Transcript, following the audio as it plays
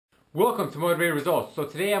Welcome to Motivated Results. So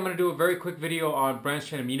today I'm going to do a very quick video on branched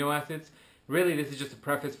chain amino acids. Really, this is just a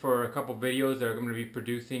preface for a couple videos that I'm going to be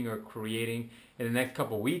producing or creating in the next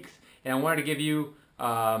couple weeks. And I wanted to give you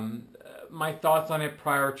my thoughts on it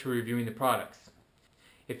prior to reviewing the products.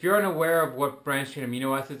 If you're unaware of what branched chain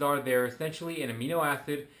amino acids are, they're essentially an amino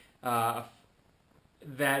acid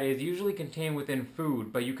that is usually contained within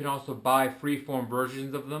food, but you can also buy free-form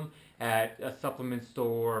versions of them at a supplement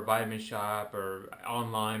store or vitamin shop or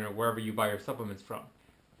online or wherever you buy your supplements from.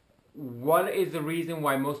 What is the reason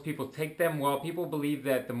why most people take them? Well, people believe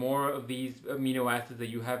that the more of these amino acids that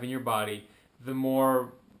you have in your body, the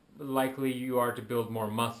more likely you are to build more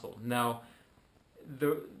muscle. Now,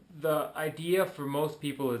 the idea for most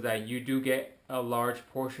people is that you do get a large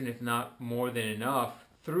portion, if not more than enough,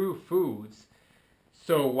 through foods.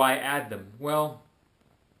 So why add them? Well,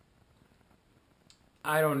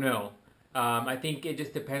 I don't know. I think it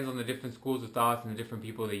just depends on the different schools of thoughts and the different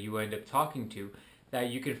people that you end up talking to. That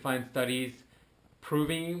you can find studies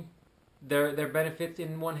proving their benefits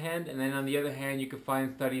in one hand, and then on the other hand, you can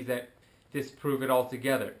find studies that disprove it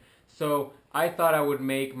altogether. So I thought I would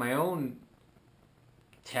make my own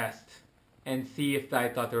test and see if I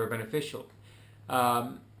thought they were beneficial.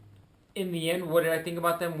 In the end, what did I think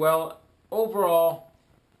about them? Well, overall,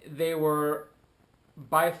 they were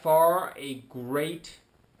by far a great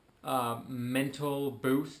mental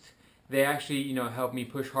boost. They actually, helped me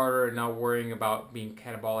push harder and not worrying about being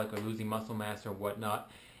catabolic or losing muscle mass or whatnot.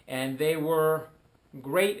 And they were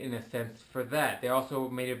great in a sense for that. They also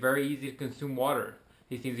made it very easy to consume water.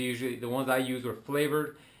 These things are usually, the ones I use were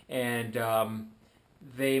flavored, and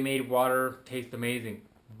they made water taste amazing.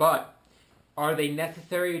 But are they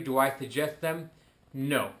necessary? Do I suggest them?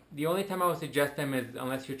 No. The only time I would suggest them is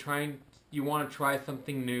unless you want to try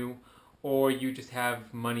something new, or you just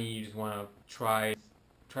have money, you just want to try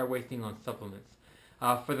wasting on supplements.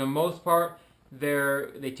 For the most part,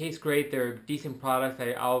 they taste great. They're decent products.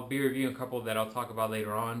 I'll be reviewing a couple that I'll talk about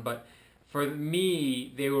later on. But for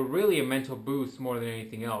me, they were really a mental boost more than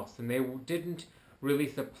anything else, and they didn't really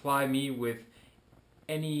supply me with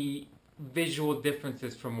any visual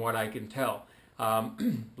differences from what I can tell.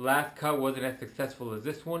 Last cut wasn't as successful as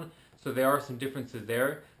this one, so there are some differences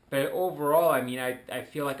there. But overall, I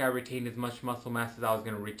feel like I retained as much muscle mass as I was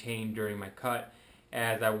going to retain during my cut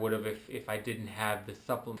as I would have if I didn't have the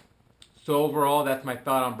supplement. So overall, that's my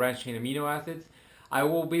thought on branched chain amino acids. I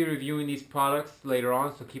will be reviewing these products later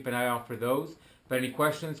on, so keep an eye out for those. But any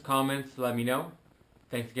questions, comments, let me know.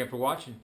 Thanks again for watching.